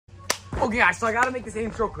Okay guys, so I gotta make this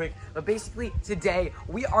intro quick, but basically today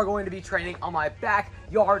we are going to be training on my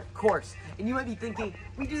backyard course. And you might be thinking,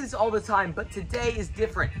 we do this all the time, but today is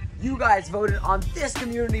different. You guys voted on this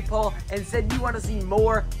community poll and said you want to see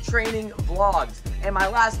more training vlogs. And my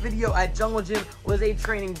last video at Jungle Gym was a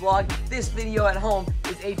training vlog. This video at home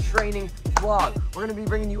is a training vlog. We're gonna be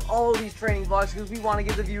bringing you all of these training vlogs because we want to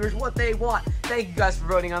give the viewers what they want. Thank you guys for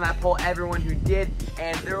voting on that poll, everyone who did.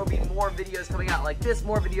 And there will be more videos coming out like this,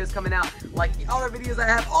 more videos coming out like the other videos. I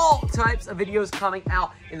have all types of videos coming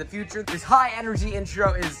out in the future. This high energy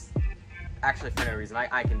intro is actually for no reason.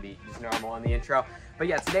 I can be just normal on the intro. But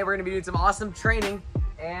yeah, today we're gonna be doing some awesome training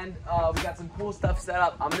and we got some cool stuff set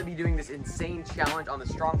up. I'm gonna be doing this insane challenge on the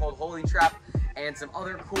stronghold holding trap and some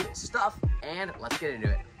other cool stuff, and let's get into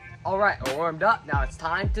it. All right, we're warmed up. Now it's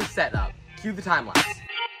time to set up. Cue the time lapse.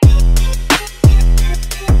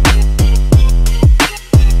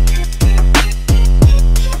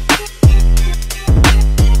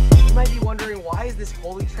 You might be wondering, why is this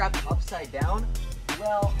holding trap upside down?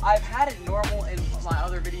 Well, I've had it normal in my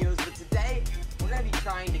other videos, but today we're gonna be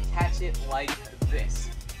trying to catch it like this.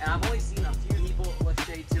 And I've only seen a few people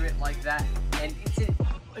shade to it like that, and it's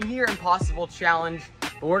a near impossible challenge,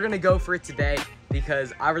 but we're gonna go for it today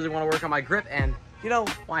because I really want to work on my grip, and you know,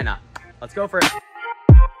 why not? Let's go for it.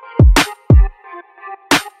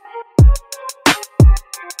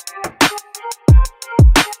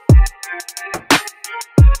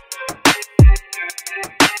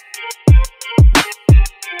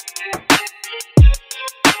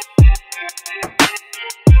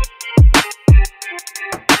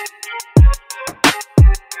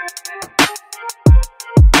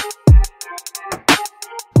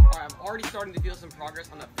 Already starting to feel some progress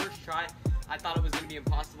on that first try. I thought it was going to be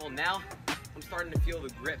impossible. Now I'm starting to feel the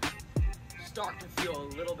grip start to feel a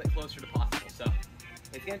little bit closer to possible. So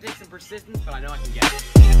it's going to take some persistence, but I know I can get it.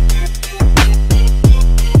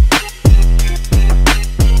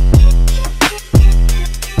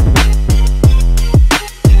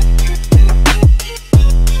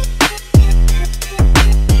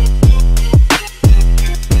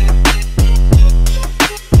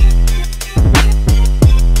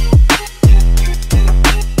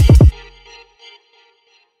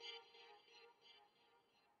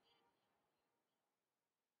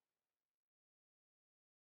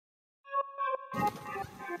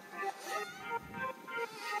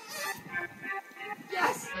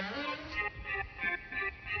 Yes!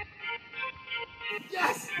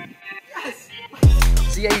 Yes! Yes!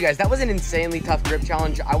 So yeah, you guys, that was an insanely tough grip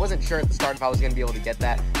challenge. I wasn't sure at the start if I was going to be able to get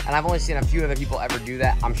that, and I've only seen a few other people ever do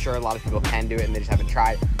that. I'm sure a lot of people can do it and they just haven't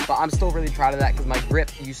tried, but I'm still really proud of that because my grip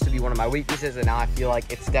used to be one of my weaknesses, and now I feel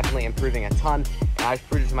like it's definitely improving a ton, and I just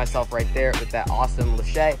proved it to myself right there with that awesome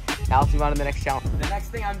𝗦𝗢𝗖𝗜𝗔. Now let's move on to the next challenge. The next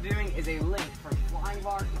thing I'm doing is a link from flying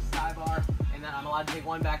bar to sky bar, and then I'm allowed to take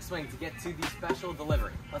one back swing to get to the special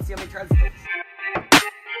delivery. Let's see how many tries it takes.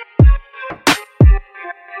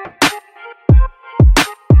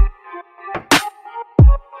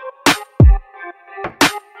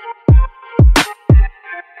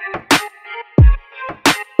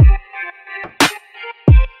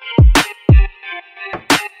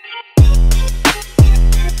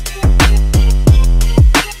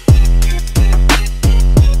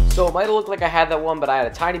 So it might have looked like I had that one, but I had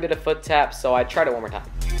a tiny bit of foot tap, so I tried it one more time.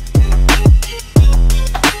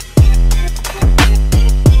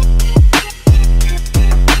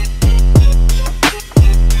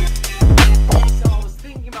 So I was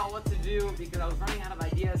thinking about what to do because I was running out of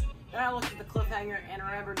ideas. Then I looked at the cliffhanger and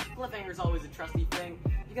remembered cliffhanger is always a trusty thing.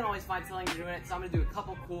 You can always find something to do in it, so I'm going to do a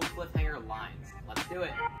couple cool cliffhanger lines. Let's do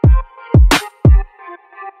it.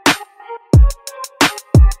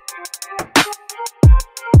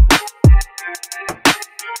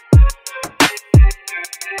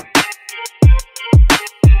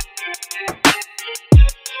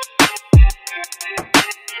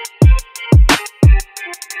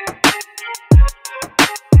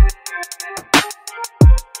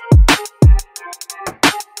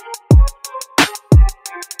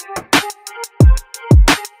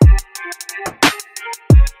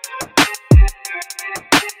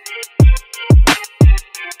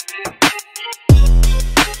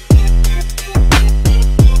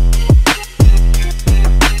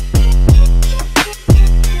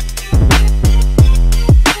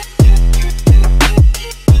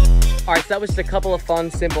 Alright, so that was just a couple of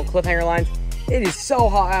fun, simple cliffhanger lines. It is so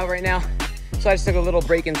hot out right now, so I just took a little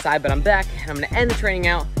break inside, but I'm back, and I'm going to end the training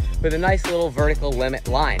out with a nice little vertical limit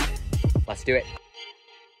line. Let's do it.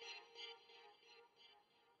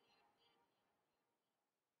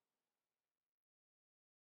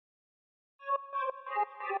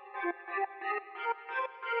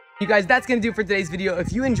 You guys, that's gonna do it for today's video.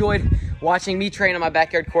 If you enjoyed watching me train on my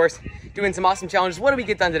backyard course, doing some awesome challenges, what did we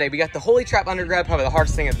get done today? We got the Holy Trap under grab, probably the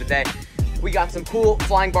hardest thing of the day. We got some cool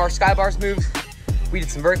flying bar, sky bars moves. We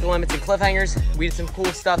did some vertical limits and cliffhangers. We did some cool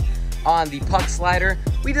stuff on the puck slider.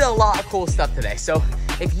 We did a lot of cool stuff today. So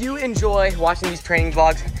if you enjoy watching these training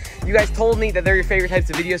vlogs, you guys told me that they're your favorite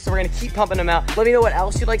types of videos, so we're gonna keep pumping them out. Let me know what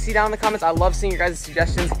else you'd like to see down in the comments. I love seeing your guys'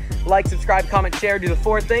 suggestions. Like, subscribe, comment, share, do the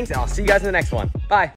 4 things, and I'll see you guys in the next one.